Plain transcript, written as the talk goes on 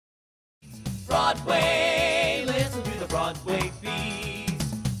Broadway, listen to the Broadway beat.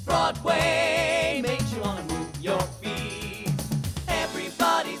 Broadway makes you wanna move your feet.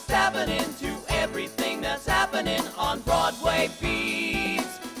 Everybody's tapping into everything that's happening on Broadway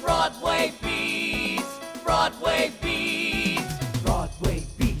beats. Broadway beats. Broadway beats. Broadway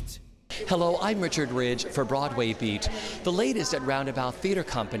beat. Hello, I'm Richard Ridge for Broadway Beat. The latest at Roundabout Theater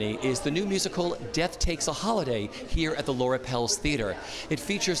Company is the new musical Death Takes a Holiday here at the Laura Pels Theater. It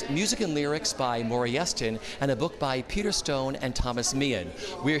features music and lyrics by Maury Yeston and a book by Peter Stone and Thomas Meehan.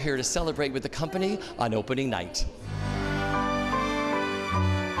 We're here to celebrate with the company on opening night.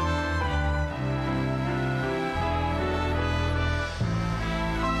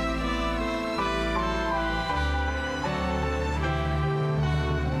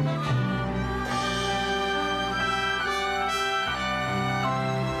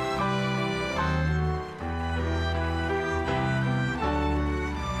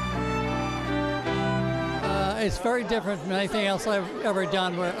 It's very different from anything else I've ever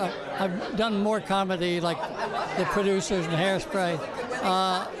done. Where I've done more comedy, like The Producers and Hairspray.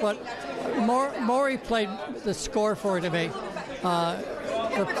 But Maury played the score for it to me.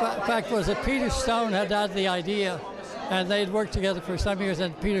 The fact was that Peter Stone had had the idea, and they'd worked together for some years.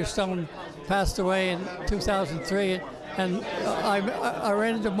 And Peter Stone passed away in 2003. And I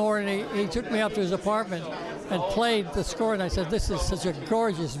ran into Maury, and he took me up to his apartment and played the score. And I said, "This is such a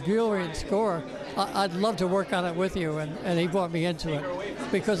gorgeous, brilliant score. I'd love to work on it with you," and he brought me into it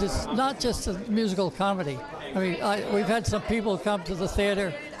because it's not just a musical comedy. I mean, we've had some people come to the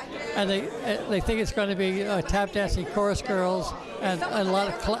theater and they think it's going to be tap dancing chorus girls and a lot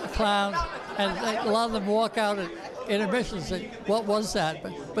of clowns, and a lot of them walk out at intermissions and say, "What was that?"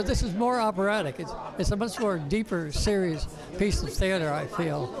 But this is more operatic. It's a much more deeper, serious piece of theater, I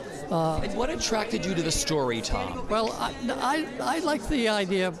feel. And what attracted you to the story, Tom? Well, I like the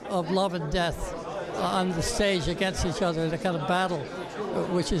idea of love and death on the stage against each other, the kind of battle,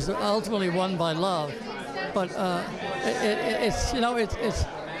 which is ultimately won by love. But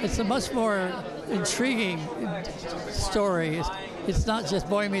it's a much more intriguing story. It's not just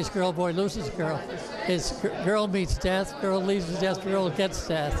boy meets girl, boy loses girl. It's girl meets death, girl leaves death, girl gets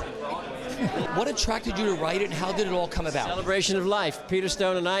death. What attracted you to write it, and how did it all come about? Celebration of life. Peter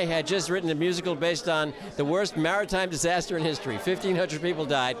Stone and I had just written a musical based on the worst maritime disaster in history. 1,500 people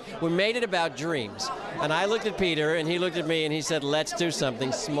died. We made it about dreams. And I looked at Peter, and he looked at me, and he said, "Let's do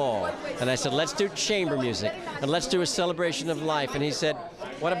something small." And I said, "Let's do chamber music, and let's do a celebration of life." And he said,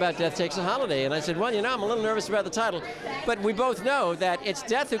 "What about Death Takes a Holiday?" And I said, "Well, you know, I'm a little nervous about the title, but we both know that it's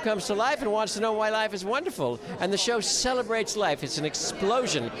death who comes to life and wants to know why life is wonderful. And the show celebrates life. It's an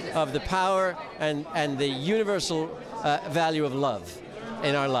explosion of the power and the universal value of love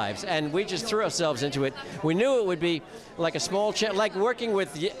in our lives." And we just threw ourselves into it. We knew it would be like a small, like working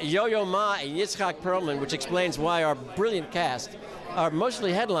with Yo-Yo Ma and Yitzhak Perlman, which explains why our brilliant cast, our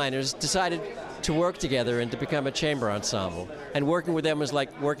mostly headliners, decided to work together and to become a chamber ensemble. And working with them was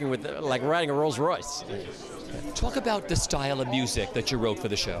like riding a Rolls Royce. Talk about the style of music that you wrote for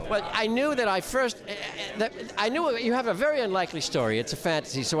the show. Well, I knew that I knew you have a very unlikely story. It's a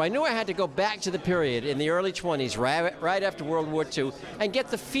fantasy, so I knew I had to go back to the period in the early 20s, right after World War II, and get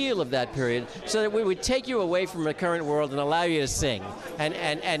the feel of that period, so that we would take you away from the current world and allow you to sing,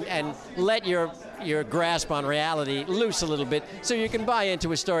 and let your grasp on reality loose a little bit, so you can buy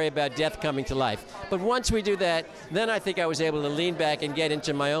into a story about death coming to life. But once we do that, then I think I was able to lean back and get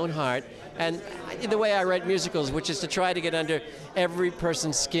into my own heart, and the way I write musicals, which is to try to get under every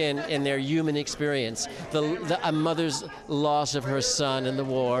person's skin in their human experience. A mother's loss of her son in the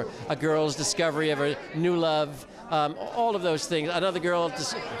war, a girl's discovery of her new love, all of those things. Another girl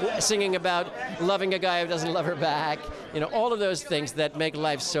singing about loving a guy who doesn't love her back. You know, all of those things that make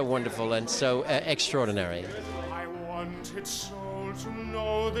life so wonderful and so extraordinary. I want its soul to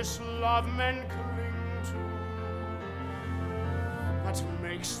know this love men cling to, that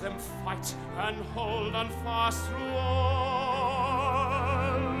makes them fight and hold on fast through all.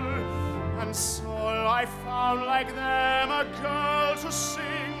 And so I found like them a girl to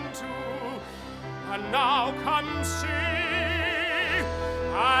sing to, and now come see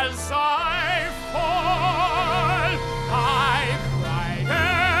as I fall, I cry,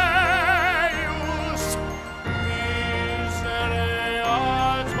 Deus, misereatur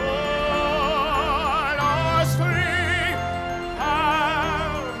nostri,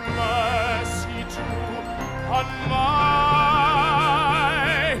 have mercy too on my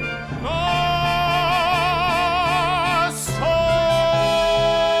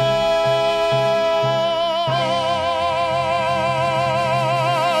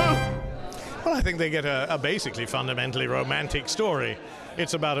get a basically fundamentally romantic story.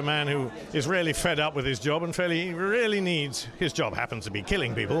 It's about a man who is really fed up with his job and really needs, his job happens to be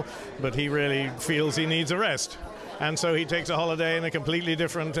killing people, but he really feels he needs a rest. And so he takes a holiday in a completely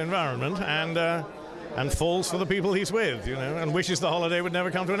different environment and falls for the people he's with, you know, and wishes the holiday would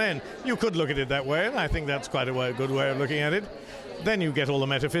never come to an end. You could look at it that way, and I think that's quite a good way of looking at it. Then you get all the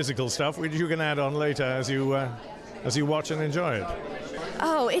metaphysical stuff, which you can add on later as you watch and enjoy it.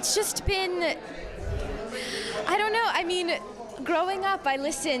 Oh, it's just been, I don't know, I mean, growing up I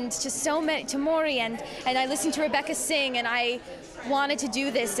listened to Maury and I listened to Rebecca sing, and I wanted to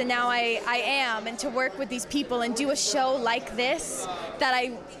do this, and now I am, and to work with these people and do a show like this, that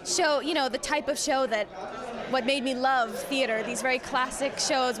I show, you know, the type of show that what made me love theater, these very classic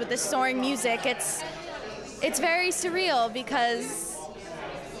shows with this soaring music. It's very surreal because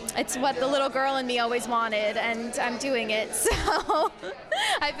it's what the little girl in me always wanted, and I'm doing it, so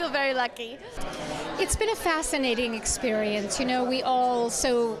I feel very lucky. It's been a fascinating experience. You know, we all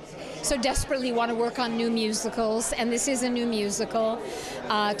so desperately want to work on new musicals, and this is a new musical.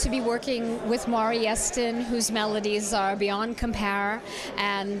 To be working with Maury Eston, whose melodies are beyond compare,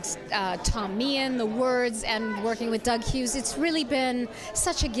 and Tom Meehan, the words, and working with Doug Hughes, it's really been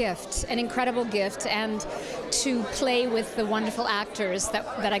such a gift, an incredible gift, and to play with the wonderful actors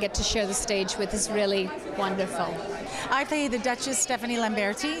that I get to share the stage with is really wonderful. I play the Duchess Stephanie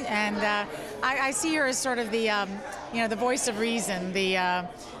Lamberti, and I see her as sort of the, you know, the voice of reason,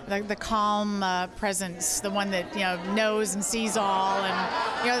 the calm presence, the one that, you know, knows and sees all,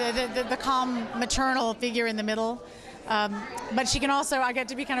 and, you know, the calm maternal figure in the middle. But she can also, I get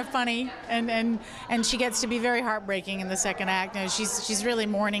to be kind of funny, and she gets to be very heartbreaking in the second act. You know, she's really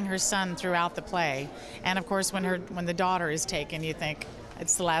mourning her son throughout the play, and of course when the daughter is taken, you think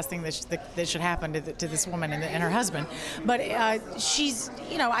it's the last thing that should happen to this woman and her husband. But she's,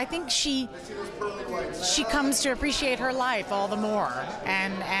 you know, I think she comes to appreciate her life all the more,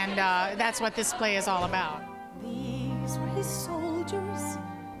 and that's what this play is all about. These were his soldiers,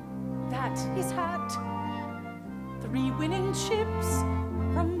 that his hat, 3 winning chips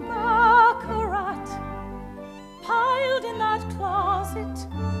from Baccarat, piled in that closet,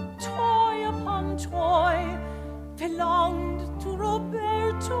 toy upon toy, belonged to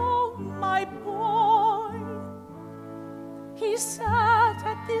Roberto, my boy. He sat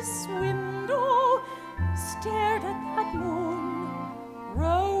at this window, stared at that moon,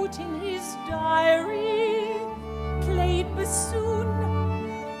 wrote in his diary, played bassoon.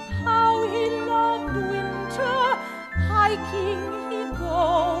 How he loved winter, hiking he'd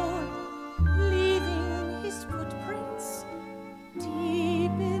go, leaving his footprints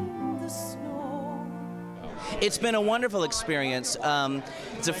deep in the snow. It's been a wonderful experience.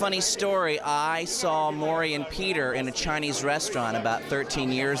 It's a funny story. I saw Maury and Peter in a Chinese restaurant about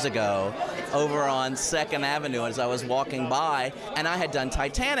 13 years ago over on 2nd Avenue as I was walking by, and I had done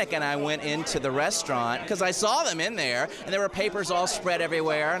Titanic, and I went into the restaurant because I saw them in there, and there were papers all spread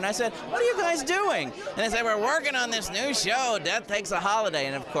everywhere, and I said, "What are you guys doing?" And they said, "We're working on this new show, Death Takes a Holiday."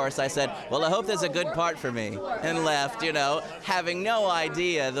 And of course I said, "Well, I hope there's a good part for me," and left, you know, having no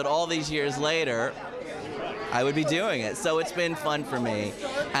idea that all these years later I would be doing it. So it's been fun for me.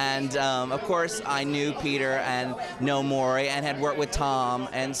 And of course I knew Peter and know Maury and had worked with Tom,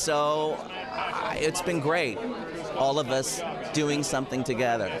 and so it's been great, all of us doing something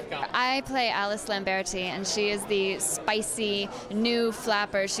together. I play Alice Lamberti, and she is the spicy new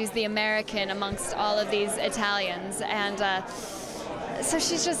flapper. She's the American amongst all of these Italians, and so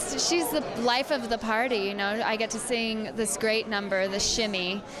she's the life of the party, you know. I get to sing this great number, the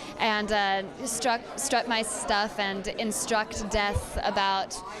shimmy, and strut my stuff and instruct Death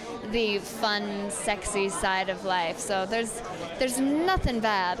about the fun, sexy side of life. So there's nothing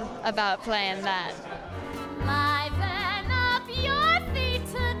bad about playing that. Liven up your feet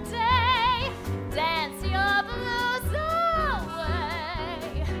today, dance your blues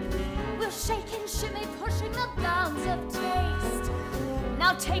away. We'll shake and shimmy, pushing the bounds of taste.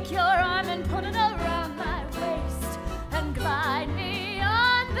 Now take your arm and put it around my waist, and glide me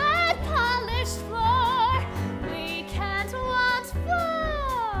on that polished floor. We can't want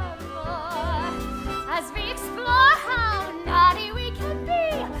for more, as we explore how naughty we can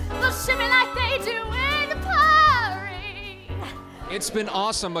be. We'll shimmy like they do in Paris. It's been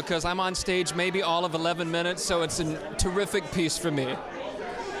awesome because I'm on stage maybe all of 11 minutes, so it's a terrific piece for me.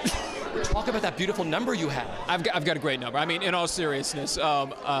 Talk about that beautiful number you had. I've got a great number. I mean, in all seriousness,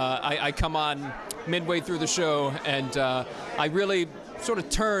 I come on midway through the show, and I really sort of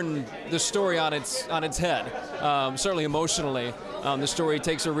turn the story on its head. Certainly emotionally, the story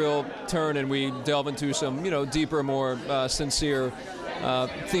takes a real turn, and we delve into some, you know, deeper, more sincere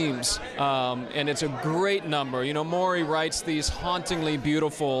themes, and it's a great number. You know, Maury writes these hauntingly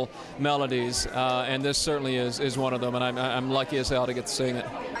beautiful melodies, and this certainly is one of them, and I'm lucky as hell to get to sing it.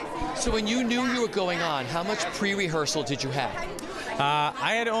 So when you knew you were going on, how much pre-rehearsal did you have?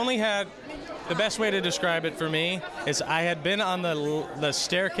 I had only had, the best way to describe it for me is I had been on the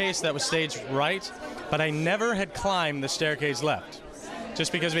staircase that was staged right, but I never had climbed the staircase left,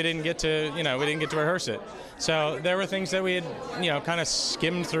 just because we didn't get to, we didn't get to rehearse it. So there were things that we had, kind of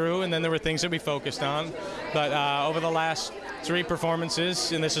skimmed through, and then there were things that we focused on. But over the last 3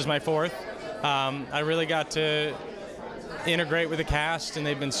 performances, and this is my 4th, I really got to integrate with the cast, and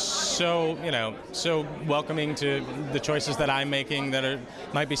they've been so, so welcoming to the choices that I'm making that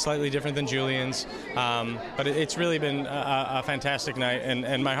might be slightly different than Julian's. But it's really been a fantastic night,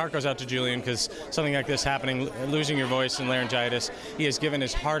 and my heart goes out to Julian, because something like this happening, losing your voice and laryngitis, he has given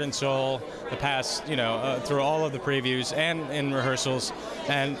his heart and soul the past, through all of the previews and in rehearsals,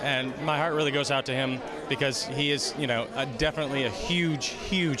 and my heart really goes out to him, because he is, definitely a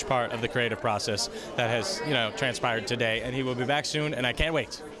huge part of the creative process that has, transpired today. And he will be back soon, and I can't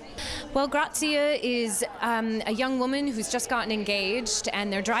wait. Well, Grazia is a young woman who's just gotten engaged,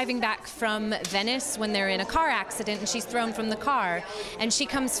 and they're driving back from Venice when they're in a car accident, and she's thrown from the car, and she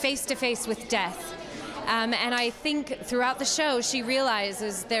comes face to face with death. And I think throughout the show she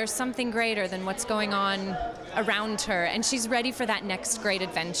realizes there's something greater than what's going on around her, and she's ready for that next great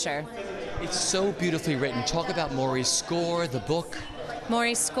adventure. It's so beautifully written. Talk about Maury's score, the book.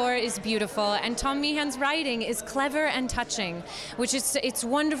 Maury's score is beautiful, and Tom Meehan's writing is clever and touching, which is, it's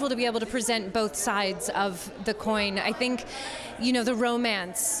wonderful to be able to present both sides of the coin. I think, the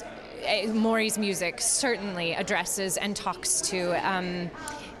romance, Maury's music certainly addresses and talks to.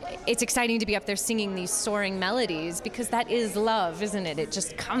 It's exciting to be up there singing these soaring melodies, because that is love, isn't it? It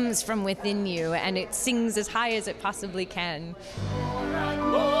just comes from within you, and it sings as high as it possibly can.